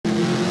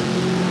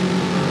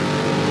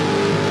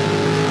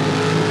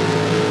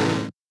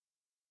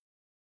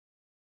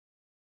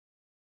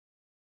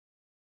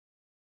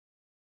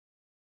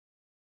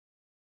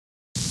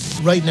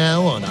right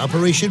now on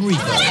Operation Repo.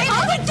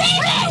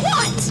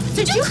 What?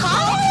 Did you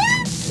call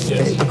him?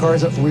 Okay, the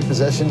car's up for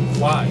repossession.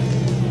 Why?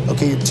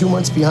 Okay, you're 2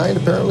 months behind,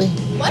 apparently.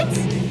 What?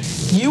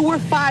 You were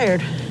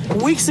fired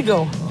weeks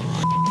ago.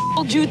 I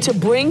told you to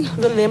bring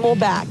the limo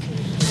back.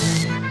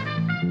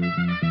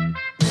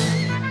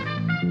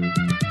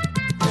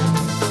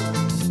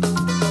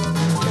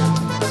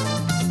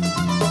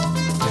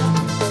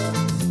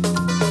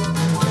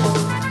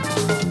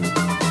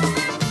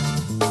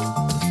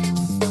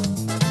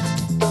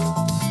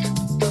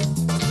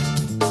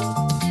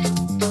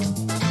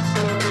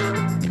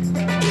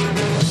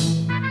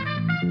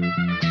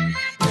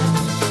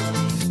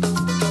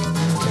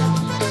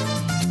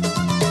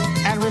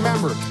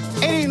 Remember,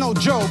 it ain't no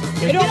joke.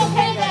 If you don't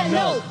pay that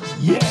note.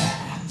 Yeah.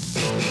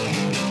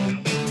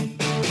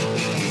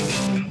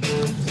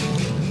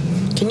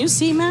 Can you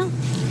see, man?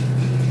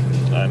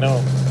 I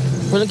know.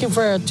 We're looking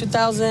for a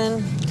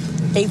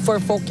 2008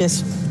 Ford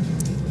Focus.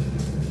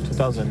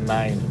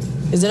 2009.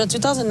 Is it a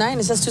 2009?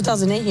 It says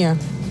 2008 here.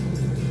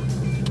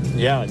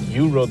 Yeah,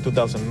 you wrote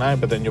 2009,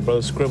 but then your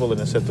brother scribbled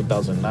and it said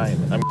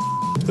 2009. I'm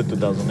put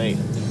 2008.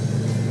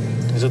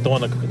 Is it the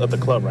one at the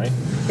club, right?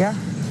 Yeah.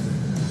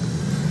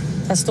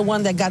 That's the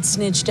one that got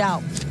snitched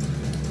out.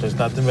 There's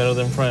nothing better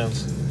than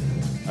friends.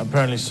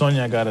 Apparently,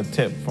 Sonia got a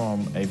tip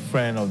from a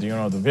friend of the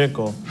owner of the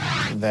vehicle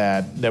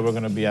that they were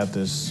going to be at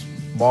this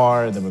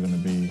bar, they were going to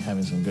be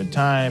having some good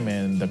time,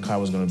 and the car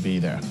was going to be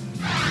there.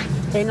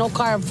 Ain't no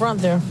car up front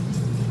there.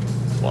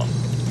 Well,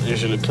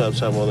 usually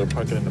clubs have all their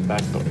parking in the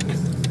back door.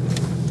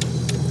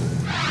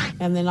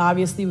 And then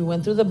obviously we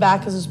went through the back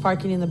because there's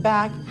parking in the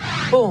back.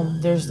 Boom,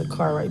 there's the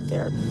car right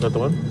there. Is that the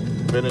one?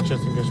 Vintage,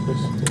 just in case,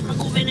 please. I'll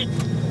go vintage.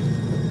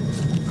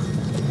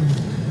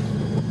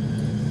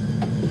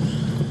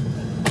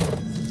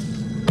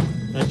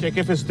 And check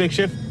if it's stick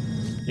shift.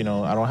 You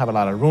know, I don't have a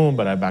lot of room,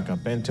 but I back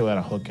up into it,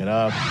 I hook it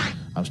up.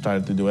 I'm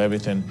starting to do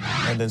everything.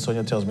 And then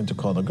Sonia tells me to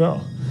call the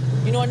girl.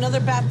 You know, another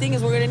bad thing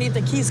is we're gonna need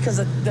the keys because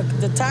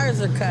the tires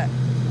are cut.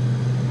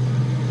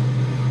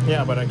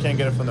 Yeah, but I can't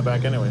get it from the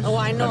back anyways. Oh,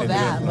 I know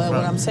that, but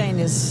what I'm saying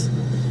is...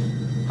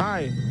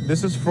 Hi,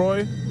 this is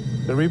Freud,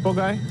 the repo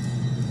guy.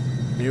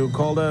 You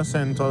called us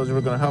and told us you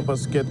were gonna help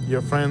us get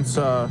your friend's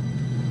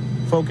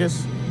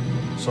Focus.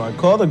 So I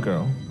called the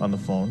girl on the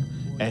phone,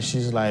 and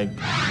she's like,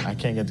 I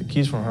can't get the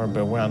keys from her,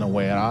 but we're on the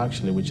way out,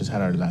 actually. We just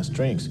had our last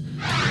drinks.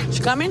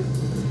 She coming?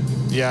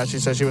 Yeah, she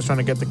said she was trying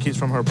to get the keys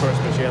from her purse,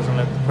 but she hasn't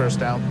let the purse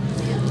down.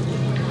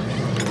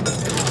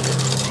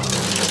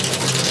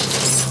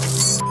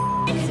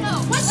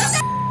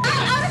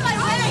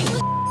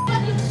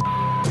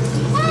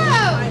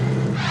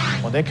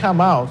 When they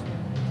come out,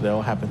 they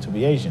all happen to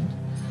be Asian.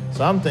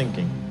 So I'm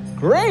thinking,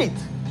 great!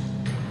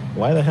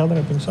 Why the hell did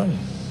I bring Sonia?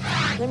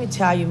 Let me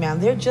tell you, man,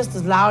 they're just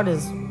as loud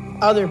as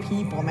other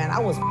people, man. I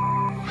was...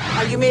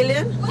 Are you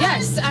Maylin?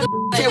 Yes, I'm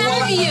Okay,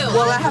 you.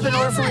 well, I have an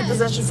order for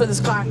repossession for this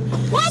car.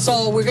 What?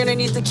 So we're gonna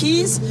need the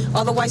keys,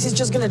 otherwise he's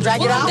just gonna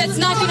drag it out. That's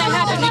not gonna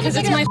happen because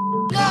it's my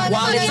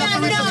Well, it's up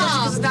for repossession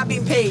because it's not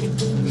being paid.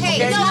 Hey,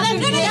 Okay? no,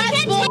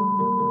 that's bull.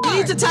 You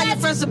need to tell your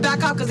friends to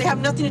back out because they have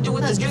nothing to do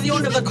with this. You're the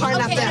owner of the car,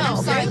 not them.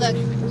 I'm sorry, look,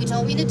 we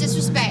don't mean to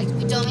disrespect.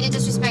 We don't mean to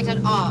disrespect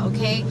at all,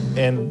 okay?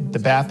 And the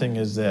bad thing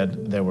is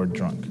that they were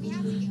drunk,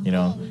 you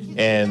know,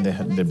 and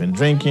they've been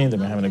drinking, they've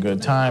been having a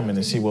good time, and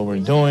they see what we're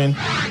doing.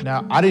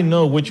 Now, I didn't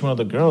know which one of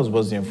the girls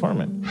was the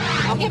informant.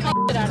 I'll get my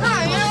shit out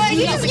of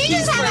here. You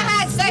just haven't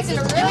had sex in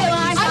a really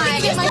long time.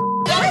 I'll get my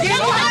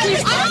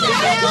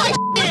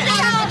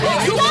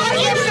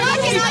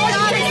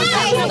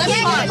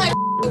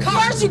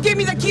First, you give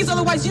me the keys,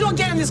 otherwise you don't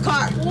get in this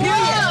car.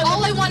 Period.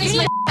 All I want is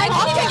my...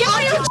 Okay, get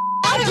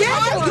out of here.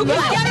 I'll get you.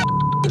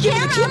 You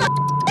can get it.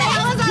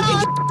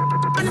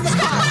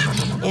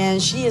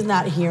 And she is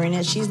not hearing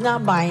it. She's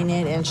not buying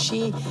it. And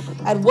she,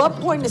 at what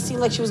point it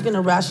seemed like she was going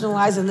to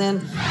rationalize. And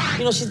then,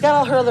 you know, she's got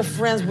all her other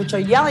friends, which are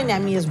yelling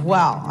at me as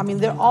well. I mean,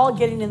 they're all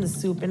getting in the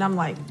soup. And I'm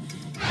like,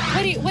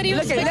 What do you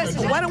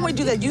listen, why don't we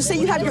do that? You say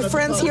you have your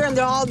friends here and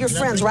they're all your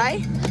friends,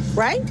 right?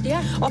 Right?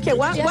 Yeah. Okay,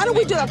 why don't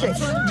we do that? Okay,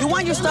 you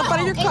want your stuff out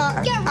of your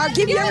car? I'll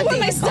give you everything.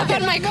 My stuff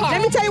out of my car.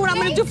 Let me tell you what I'm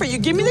going to do for you.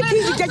 Give me the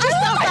keys, you get your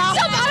stuff out.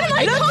 Out of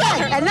my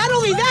car. And not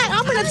only that,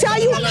 I'm going to tell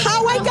you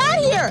how I got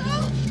here.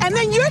 And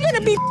then you're going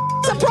to be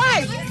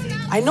surprised.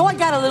 I know I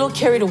got a little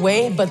carried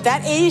away, but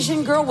that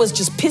Asian girl was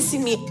just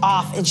pissing me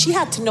off, and she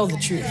had to know the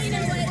truth.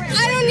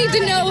 I don't need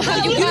to know how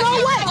you got know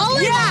here. what? All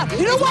Yeah,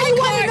 you know why you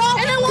want to know?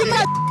 And I want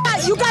my...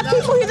 You got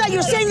people here that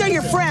you're saying they're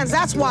your friends.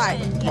 That's why.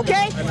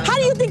 Okay? How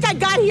do you think I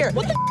got here?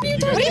 What the are you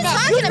talking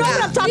about? You know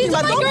what I'm talking These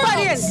about. are my Don't butt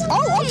in. girls.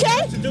 Oh,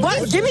 okay.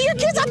 Well, give me your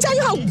kids. I'll tell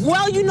you how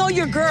well you know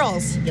your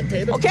girls.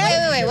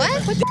 Okay? Wait,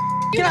 what?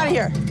 Get out of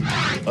here.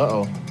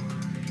 Uh-oh.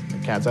 The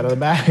cat's out of the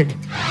bag.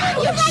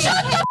 You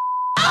shut the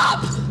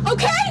up!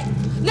 Okay?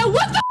 Now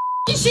what the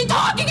is she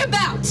talking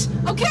about?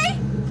 Okay?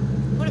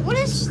 What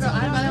is she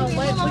talking about?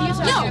 What are you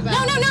talking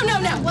about?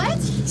 No. What?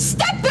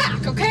 Step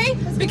back, okay?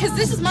 Because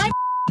this is my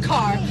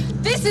car.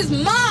 This is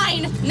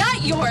mine,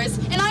 not yours.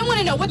 And I want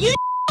to know what you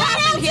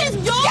happened here.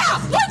 Yeah,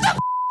 what the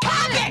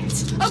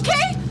happened?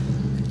 Okay?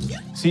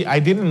 See,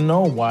 I didn't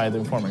know why the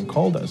informant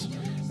called us.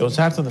 It was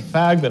after the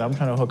fact that I'm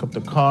trying to hook up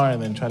the car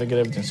and then try to get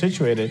everything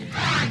situated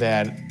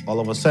that all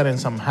of a sudden,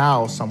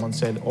 somehow, someone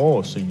said,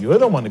 oh, so you're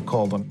the one that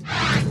called them.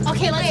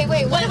 Okay,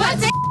 wait, what about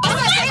David?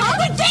 What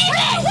about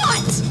David?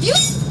 What?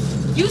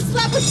 You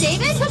slept with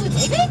David? You slept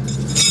with David?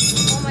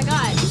 Oh my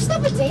God. You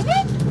slept with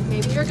David?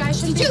 Maybe your guy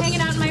shouldn't be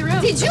hanging out in my room.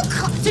 Did you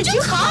call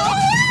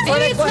her?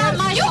 Maybe it's not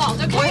my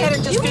fault, okay? Go ahead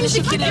and just finish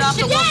it, get it off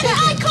the wall. Yeah,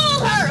 I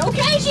called her,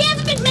 okay? She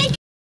hasn't been making